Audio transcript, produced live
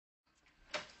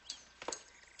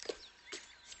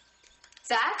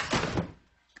Zach?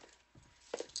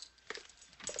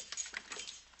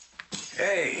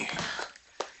 Hey.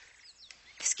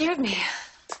 You scared me.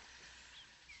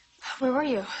 Where were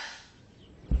you?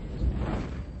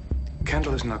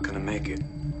 Kendall is not gonna make it.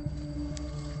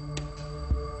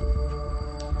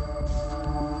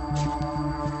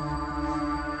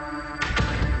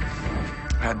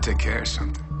 I had to take care of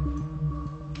something.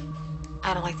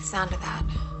 I don't like the sound of that.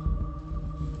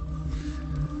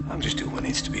 I'm just doing what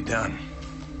needs to be done.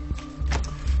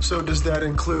 So does that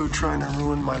include trying to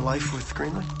ruin my life with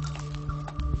Greenlee?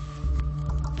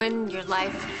 Ruin your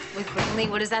life with Greenlee?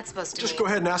 What is that supposed to mean? Just go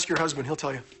ahead and ask your husband. He'll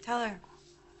tell you. Tell her.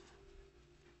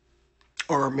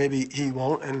 Or maybe he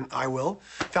won't, and I will.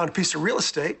 Found a piece of real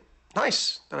estate,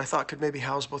 nice, that I thought could maybe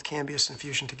house both Cambius and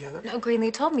Fusion together. No,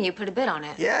 Greenlee told me you put a bid on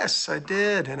it. Yes, I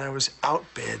did, and I was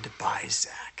outbid by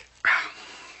Zach.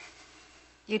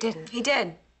 You didn't. He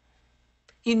did.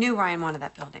 You knew Ryan wanted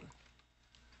that building.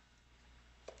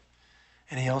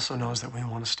 And he also knows that we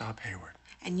want to stop Hayward.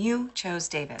 And you chose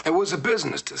David. It was a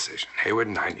business decision. Hayward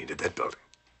and I needed that building.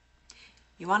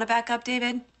 You want to back up,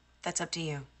 David? That's up to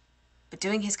you. But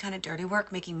doing his kind of dirty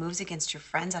work, making moves against your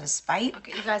friends out of spite?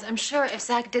 Okay, you guys, I'm sure if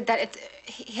Zach did that,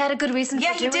 he had a good reason for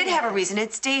doing it. Yeah, he did have a reason.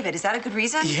 It's David. Is that a good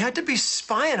reason? He had to be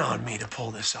spying on me to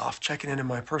pull this off, checking into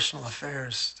my personal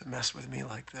affairs to mess with me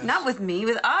like this. Not with me,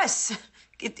 with us.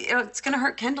 It's going to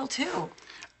hurt Kendall, too.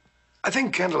 I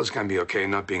think Kendall is gonna be okay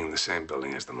not being in the same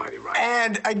building as the mighty Ryan.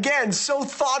 And again, so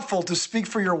thoughtful to speak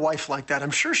for your wife like that.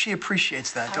 I'm sure she appreciates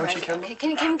that, don't you, Kendall? Okay,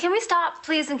 can we stop,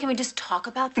 please, and can we just talk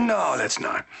about this? No, that's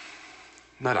not.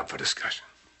 Not up for discussion.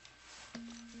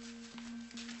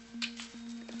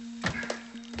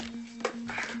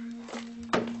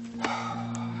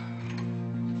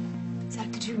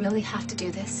 Zach, did you really have to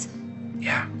do this?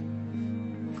 Yeah,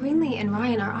 Greenlee and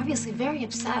Ryan are obviously very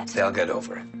upset. they'll get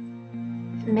over it.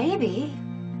 Maybe.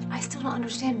 I still don't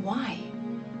understand why.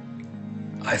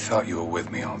 I thought you were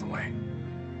with me all the way.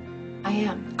 I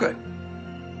am. Good.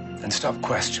 Then stop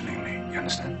questioning me, you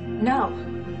understand? No,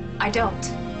 I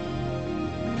don't.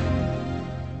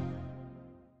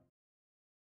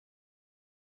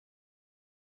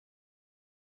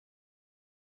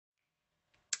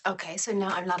 Okay, so now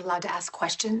I'm not allowed to ask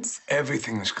questions?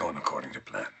 Everything is going according to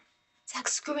plan. Zach,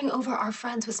 screwing over our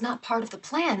friends was not part of the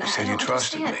plan. You said you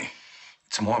trusted me.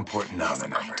 It's more important now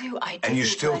than ever. I do, And you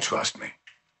still but... trust me.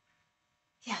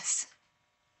 Yes.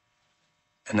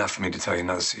 Enough for me to tell you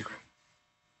another secret.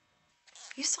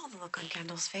 You saw the look on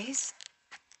Kendall's face.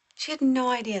 She had no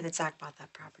idea that Zach bought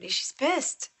that property. She's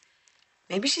pissed.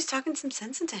 Maybe she's talking some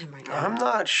sense into him right now. I'm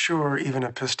not sure even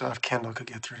a pissed off Kendall could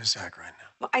get through to Zach right now.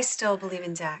 Well, I still believe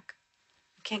in Zach.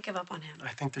 You can't give up on him. I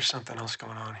think there's something else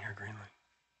going on here, Greenlee.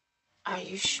 Are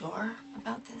you sure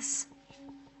about this?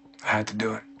 I had to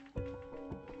do it.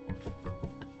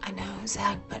 I know,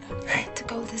 Zach, but Hey. to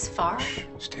go this far? Shh,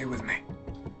 stay with me.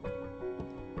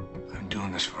 I'm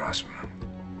doing this for us, remember?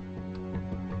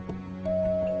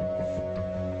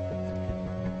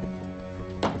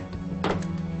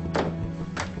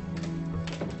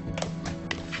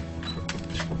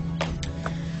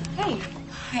 Hey.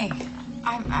 Hey.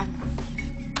 I'm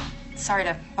sorry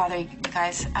to bother you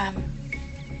guys. Have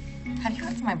you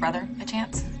heard from my brother, a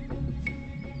chance?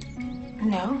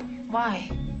 No. Why?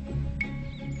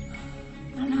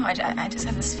 I don't know. I just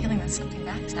have this feeling that something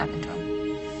bad has happened to him.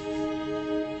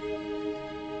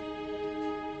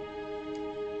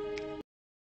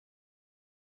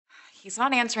 He's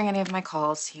not answering any of my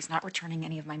calls. He's not returning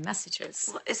any of my messages.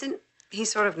 Well, isn't he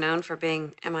sort of known for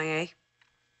being MIA?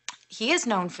 He is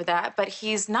known for that, but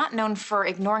he's not known for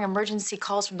ignoring emergency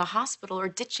calls from the hospital or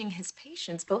ditching his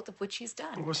patients, both of which he's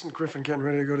done. Wasn't Griffin getting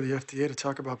ready to go to the FDA to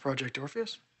talk about Project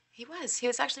Orpheus? He was. He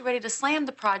was actually ready to slam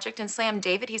the project and slam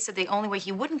David. He said the only way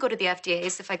he wouldn't go to the FDA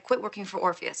is if I quit working for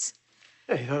Orpheus.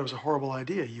 Yeah, he thought it was a horrible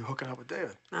idea, you hooking up with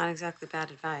David. Not exactly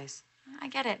bad advice. I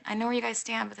get it. I know where you guys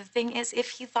stand, but the thing is, if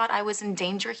he thought I was in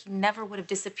danger, he never would have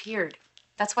disappeared.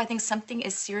 That's why I think something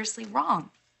is seriously wrong.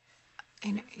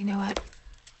 You know what?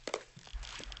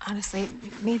 Honestly,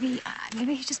 maybe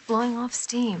he's just blowing off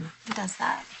steam. He does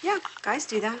that. Yeah, guys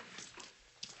do that.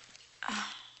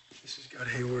 This has got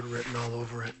Hayward written all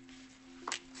over it.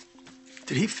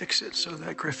 Did he fix it so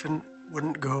that Griffin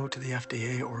wouldn't go to the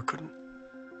FDA or couldn't?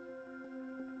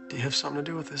 Do you have something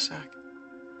to do with this, Zach?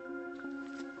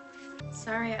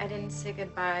 Sorry I didn't say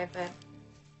goodbye, but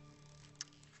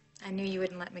I knew you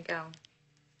wouldn't let me go.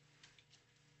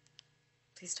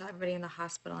 Please tell everybody in the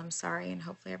hospital I'm sorry, and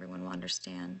hopefully everyone will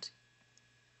understand.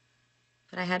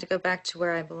 But I had to go back to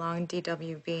where I belong,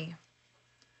 DWB.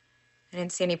 I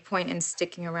didn't see any point in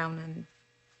sticking around, and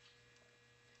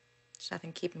there's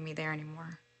nothing keeping me there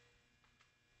anymore.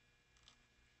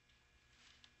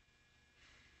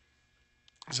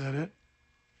 Is that it?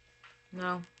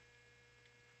 No.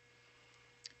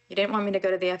 You didn't want me to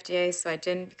go to the FDA, so I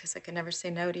didn't because I could never say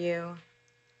no to you.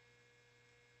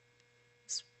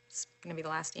 It's gonna be the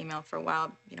last email for a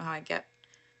while. You know how I get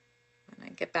when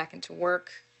I get back into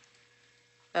work.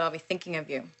 But I'll be thinking of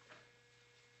you.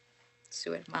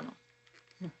 Su hermano.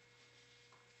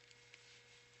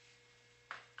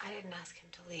 I didn't ask him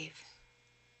to leave.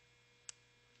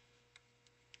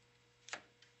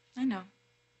 I know.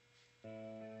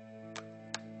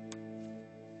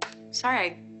 Sorry,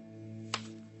 I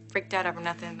freaked out over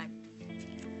nothing. I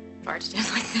barged in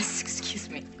like this. Excuse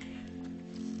me.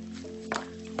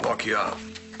 Walk you off.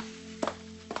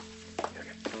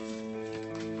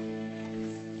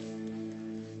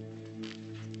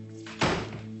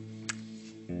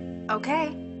 Okay.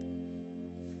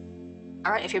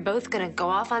 All right, if you're both gonna go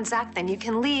off on Zach, then you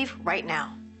can leave right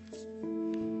now.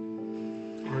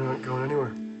 We're not going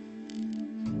anywhere.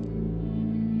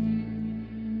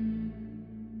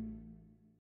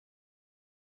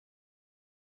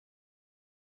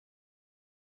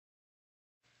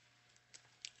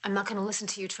 I'm not gonna listen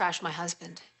to you trash my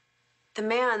husband. The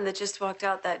man that just walked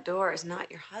out that door is not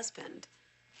your husband.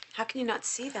 How can you not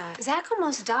see that? Zach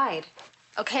almost died.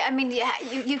 Okay, I mean, yeah,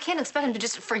 you can't expect him to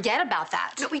just forget about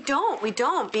that. No, we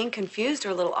don't. Being confused or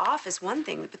a little off is one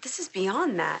thing, but this is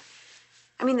beyond that.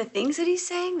 I mean, the things that he's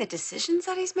saying, the decisions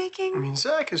that he's making. I mean,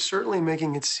 Zach is certainly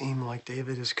making it seem like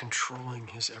David is controlling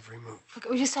his every move. Look,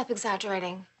 will you stop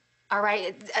exaggerating? All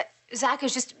right? Zach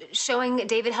is just showing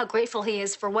David how grateful he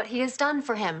is for what he has done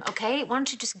for him, okay? Why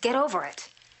don't you just get over it?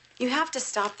 You have to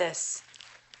stop this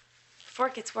before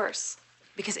it gets worse,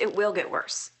 because it will get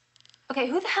worse. Okay,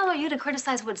 who the hell are you to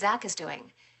criticize what Zach is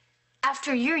doing?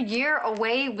 After your year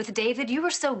away with David, you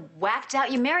were so whacked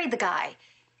out, you married the guy.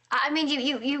 I mean,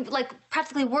 you like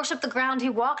practically worshiped the ground he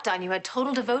walked on. You had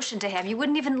total devotion to him. You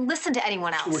wouldn't even listen to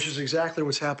anyone else. Which is exactly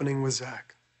what's happening with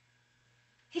Zach.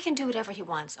 He can do whatever he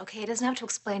wants, okay? He doesn't have to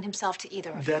explain himself to either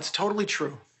of you. That's totally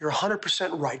true. You're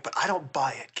 100% right, but I don't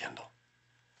buy it, Kendall.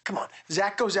 Come on,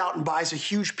 Zach goes out and buys a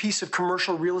huge piece of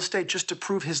commercial real estate just to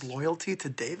prove his loyalty to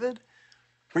David?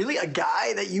 Really? A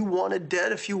guy that you wanted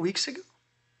dead a few weeks ago?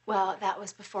 Well, that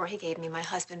was before he gave me my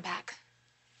husband back.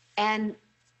 And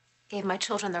gave my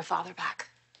children their father back.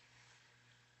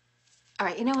 All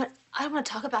right, you know what? I don't want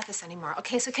to talk about this anymore,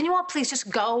 okay? So can you all please just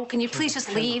go? Can you please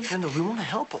just leave? Kendall, we want to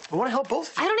help him. We want to help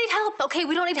both of you. I don't need help, okay?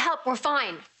 We don't need help. We're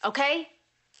fine, okay?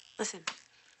 Listen,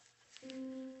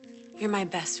 you're my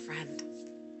best friend.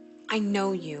 I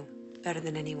know you better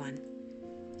than anyone.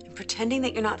 And pretending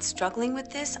that you're not struggling with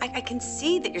this, I can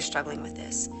see that you're struggling with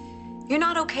this. You're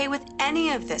not okay with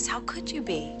any of this. How could you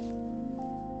be?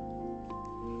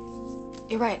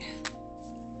 You're right.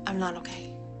 I'm not okay.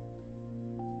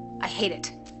 I hate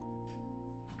it.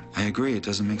 I agree, it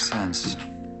doesn't make sense.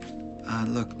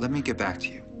 Look, let me get back to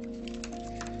you.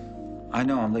 I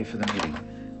know I'm late for the meeting.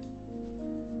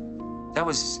 That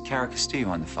was Cara Castillo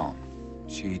on the phone.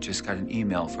 She just got an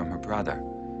email from her brother.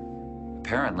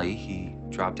 Apparently, he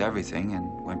dropped everything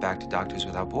and went back to Doctors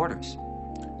Without Borders.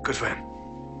 Good for him.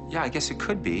 Yeah, I guess it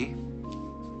could be,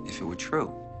 if it were true.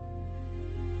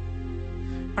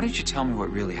 Why don't you tell me what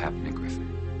really happened to Griffin?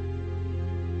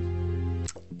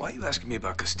 Why are you asking me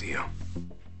about Castillo?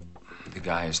 The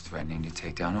guy is threatening to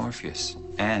take down Orpheus,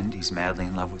 and he's madly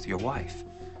in love with your wife.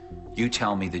 You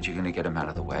tell me that you're gonna get him out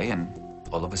of the way, and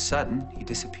all of a sudden, he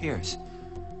disappears.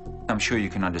 I'm sure you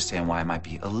can understand why I might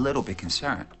be a little bit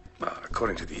concerned. Well,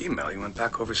 according to the email, he went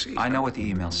back overseas. I know what the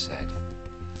email said,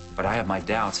 but I have my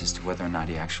doubts as to whether or not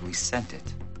he actually sent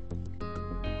it.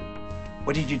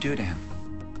 What did you do to him?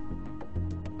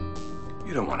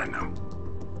 You don't want to know.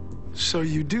 So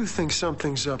you do think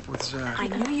something's up with Zach? I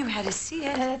knew you had to see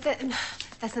it.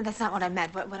 That's not what I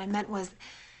meant. What I meant was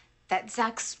that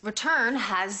Zach's return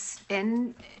has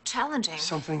been challenging.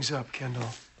 Something's up, Kendall.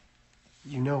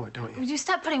 You know it, don't you? Would you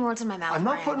stop putting words in my mouth, I'm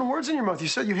not Ryan? putting words in your mouth. You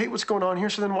said you hate what's going on here,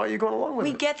 so then why are you going along with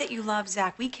We it? get that you love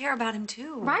Zach. We care about him,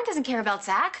 too. Ryan doesn't care about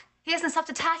Zach. He hasn't stopped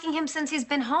attacking him since he's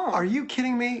been home. Are you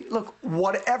kidding me? Look,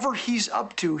 whatever he's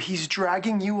up to, he's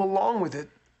dragging you along with it.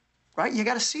 Right? You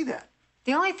got to see that.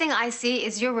 The only thing I see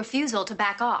is your refusal to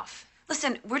back off.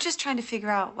 Listen, we're just trying to figure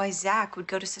out why Zach would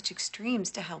go to such extremes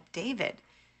to help David.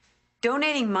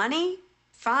 Donating money?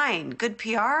 Fine. Good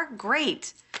PR?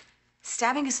 Great.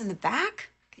 Stabbing us in the back?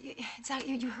 Zach,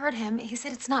 you heard him. He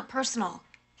said it's not personal.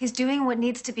 He's doing what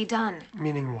needs to be done.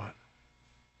 Meaning what?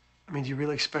 I mean, do you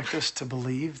really expect us to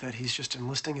believe that he's just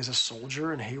enlisting as a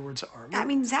soldier in Hayward's army? I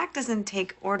mean, Zach doesn't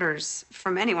take orders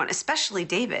from anyone, especially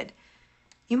David.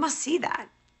 You must see that.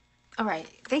 All right.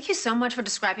 Thank you so much for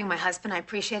describing my husband. I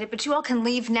appreciate it. But you all can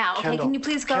leave now, okay? Kendall, Can you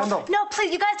please go? Kendall. No,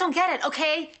 please. You guys don't get it,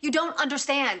 okay? You don't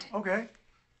understand. Okay.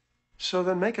 So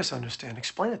then make us understand.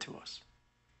 Explain it to us.